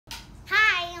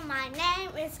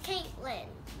is Caitlin.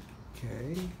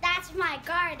 Okay. That's my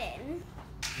garden.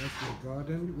 That's your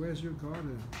garden. Where's your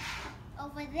garden?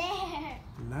 Over there.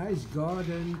 Nice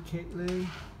garden, Caitlin.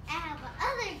 I have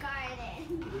another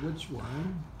garden. Which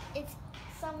one? It's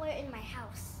somewhere in my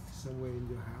house. Somewhere in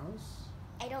your house?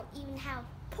 I don't even have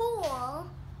a pool.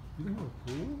 You don't have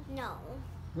a pool? No.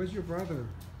 Where's your brother?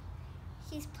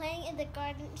 He's playing in the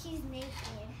garden. He's naked.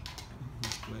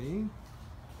 He's playing?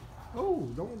 Oh,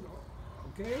 don't.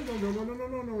 Okay,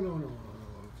 no.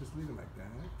 Just leave it like that.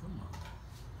 Come on.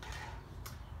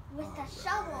 With the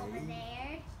shovel over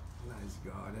there. Nice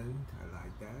garden. I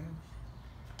like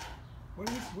that. What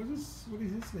is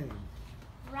his name?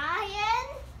 Ryan.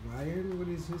 Ryan. What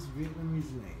is his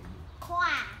Vietnamese name? Qua.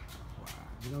 Wow.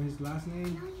 You know his last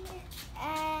name?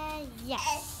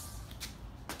 Yes.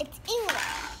 It's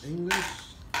English. English.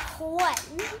 One.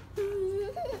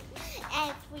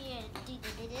 And we're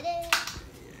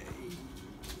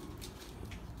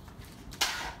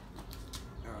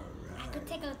I could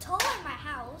take a tour in my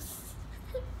house.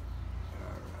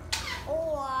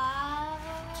 Or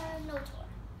no tour.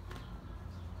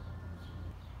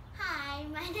 Hi,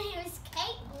 my name is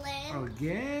Caitlin.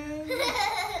 Again?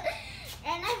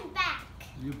 And I'm back.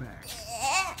 You're back.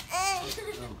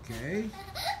 Okay.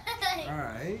 All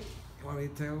right. You want me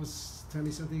to tell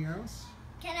me something else?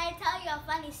 Can I tell you a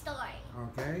funny story?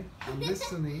 Okay. I'm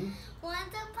listening. Once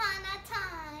upon a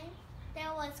time,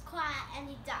 there was quiet and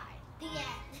he died. The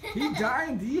end. He died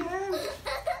in the end?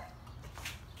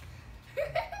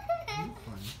 You're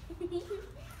funny.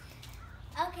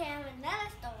 Okay, I have another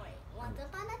story. Once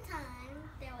upon a time,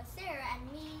 there was Sarah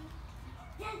and me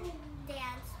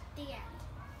danced the end.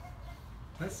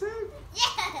 That's it?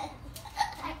 Yes!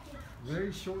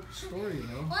 Very short story,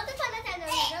 though. Once upon a time, there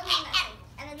was a girl named Nothing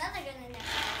and another girl named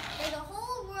Nothing. There's a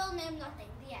whole world named Nothing.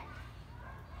 The end.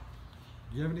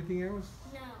 Do you have anything else?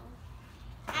 No.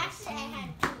 Actually, I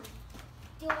had two.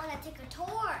 Do you want to take a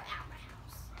tour at my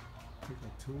house? Take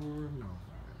a tour? No.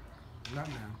 Not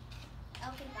now.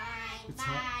 Okay, bye. It's Bye.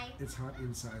 hot. It's hot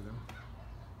inside, though.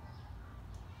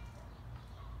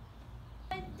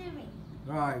 What are you doing?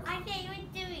 All right. I say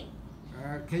what doing.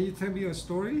 Can you tell me a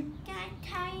story? Can I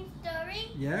tell you a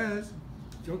story? Yes.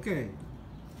 Okay.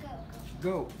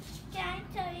 Go. Can I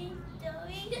tell you a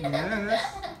story?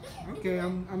 Yes. Okay,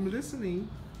 I'm listening.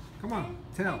 Come on,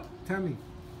 tell me.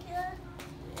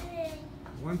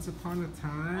 Once upon a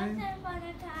time. Once upon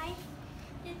a time,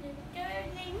 there's a girl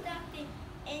named Nothing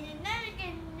and another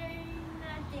girl named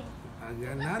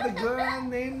Nothing. Another girl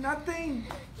named Nothing.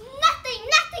 Nothing.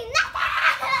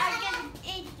 I'm gonna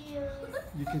eat you.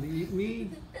 You can eat me?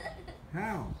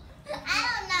 How?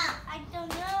 I don't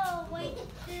know. What you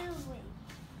doing?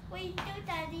 What you do,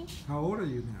 Daddy? How old are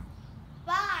you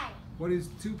now? 5, What is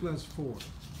 2 plus 4?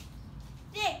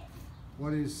 6,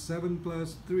 What is 7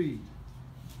 plus 3?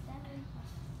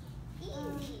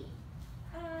 7. Easy.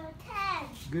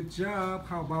 10. Good job.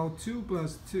 How about 2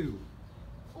 plus 2?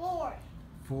 4.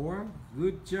 4.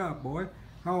 Good job, boy.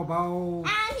 How about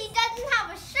And he doesn't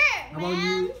have a shirt,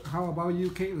 man. How about you,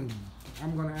 Caitlin?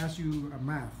 I'm gonna ask you a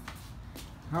math.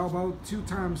 How about 2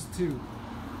 times 2?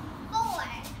 4.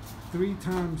 3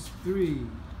 times 3?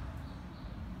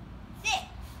 6.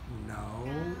 No.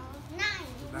 9.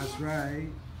 That's right.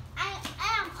 I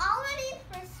am already in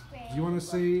first grade.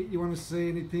 You wanna say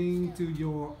anything to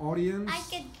your audience? I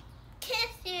could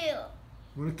kiss you.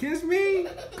 Wanna kiss me?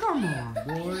 Come on,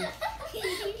 boy.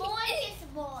 Boy kiss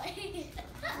boy.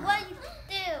 What you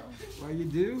do? What you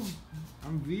do?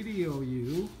 I'm video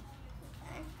you.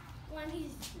 When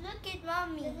he's look at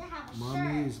mommy. Doesn't have a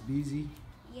Mommy shirt. is busy.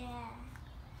 Yeah.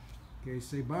 Okay,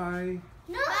 say bye.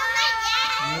 No,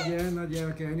 Not yet, not yet.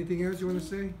 Okay, anything else you wanna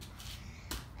say?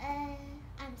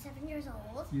 I'm 7 years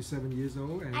old. You're 7 years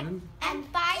old and I'm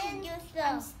 5 years old.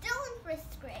 I'm still in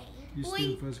first grade. you're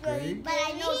still in first grade. But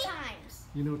I know times.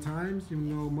 You know times? You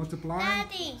know multiply?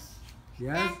 Daddy.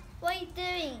 Yes? What are you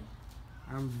doing?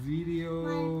 I'm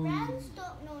video My friends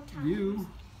don't know times. you.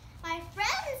 My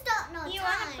friends don't know times. You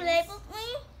want to play with me?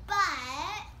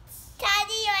 But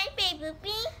Daddy, you want to play with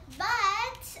me?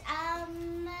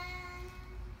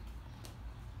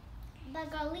 but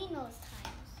Garly knows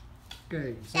times.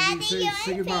 Okay, Daddy, say you wanna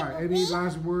say goodbye. play with Any me?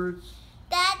 last words?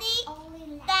 Daddy,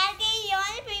 Only Daddy, you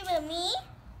want to play with me?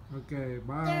 Okay, there are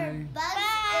bye. bugs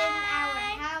Bye. in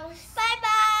our house. Bye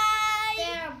bye.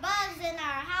 There are bugs in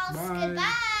our house. Bye.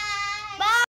 Goodbye.